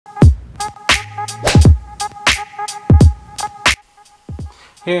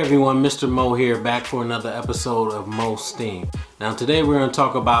Hey everyone, Mr. Mo here, back for another episode of Mo STEAM. Now today we're going to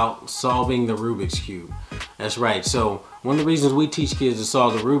talk about solving the Rubik's Cube. That's right, so one of the reasons we teach kids to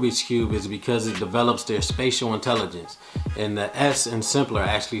solve the Rubik's Cube is because it develops their spatial intelligence. And the S in simpler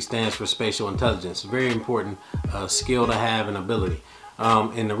actually stands for spatial intelligence. Very important skill to have and ability.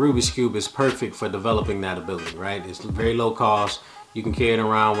 And the Rubik's Cube is perfect for developing that ability, right? It's very low cost. You can carry it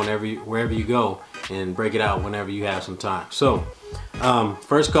around wherever you go and break it out whenever you have some time. So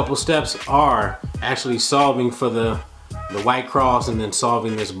first couple steps are actually solving for the white cross and then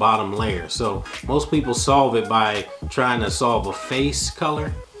solving this bottom layer. So most people solve it by trying to solve a face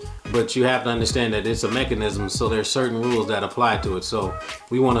color, but you have to understand that it's a mechanism, so there's certain rules that apply to it. So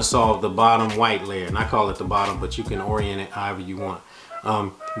we want to solve the bottom white layer, and I call it the bottom, but you can orient it however you want.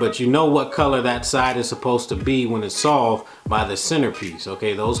 But you know what color that side is supposed to be when it's solved by the centerpiece.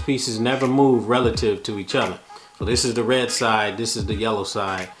 Okay, those pieces never move relative to each other. So this is the red side, this is the yellow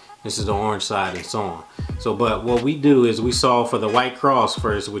side, this is the orange side, and so on. So but what we do is we solve for the white cross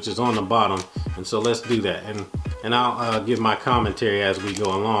first, which is on the bottom. And so let's do that, and I'll give my commentary as we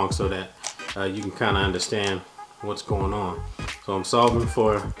go along so that you can kind of understand what's going on. So I'm solving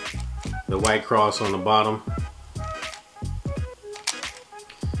for the white cross on the bottom.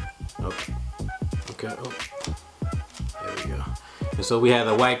 Okay, oh, there we go. And so we have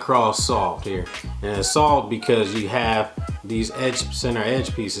the white cross solved here, and it's solved because you have these center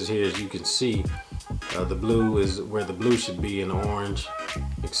edge pieces here. As you can see, the blue is where the blue should be, and the orange,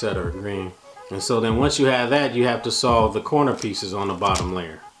 etc., green. And so then once you have that, you have to solve the corner pieces on the bottom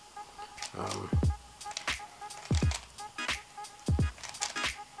layer.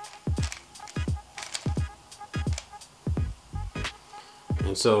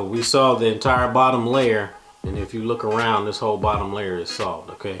 And so we solve the entire bottom layer, and if you look around, this whole bottom layer is solved,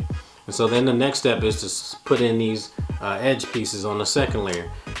 okay? And so then the next step is to put in these edge pieces on the second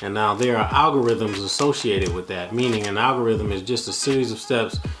layer. And now there are algorithms associated with that, meaning an algorithm is just a series of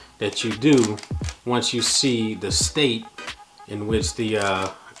steps that you do once you see the state in which the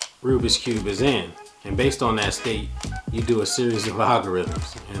Rubik's Cube is in. And based on that state, you do a series of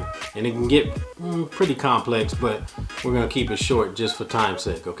algorithms. And it can get pretty complex, but we're gonna keep it short just for time's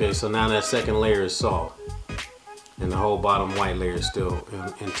sake, okay? So now that second layer is solved, and the whole bottom white layer is still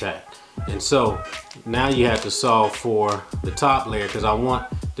intact. And so now you have to solve for the top layer, because I want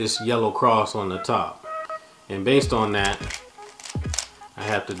this yellow cross on the top. And based on that, I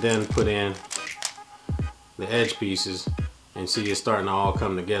have to then put in the edge pieces, and see it's starting to all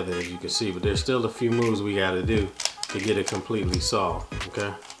come together, as you can see. But there's still a few moves we got to do to get it completely solved,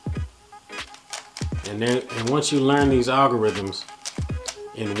 okay? And once you learn these algorithms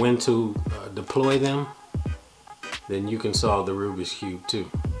and when to deploy them, then you can solve the Rubik's Cube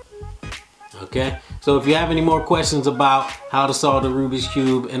too. Okay, so if you have any more questions about how to solve the Rubik's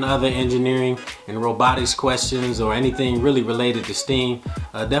Cube and other engineering and robotics questions, or anything really related to STEAM,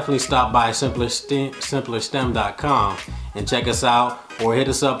 definitely stop by simplerstem.com and check us out, or hit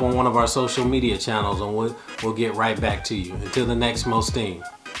us up on one of our social media channels, and we'll get right back to you. Until the next Mo STEAM.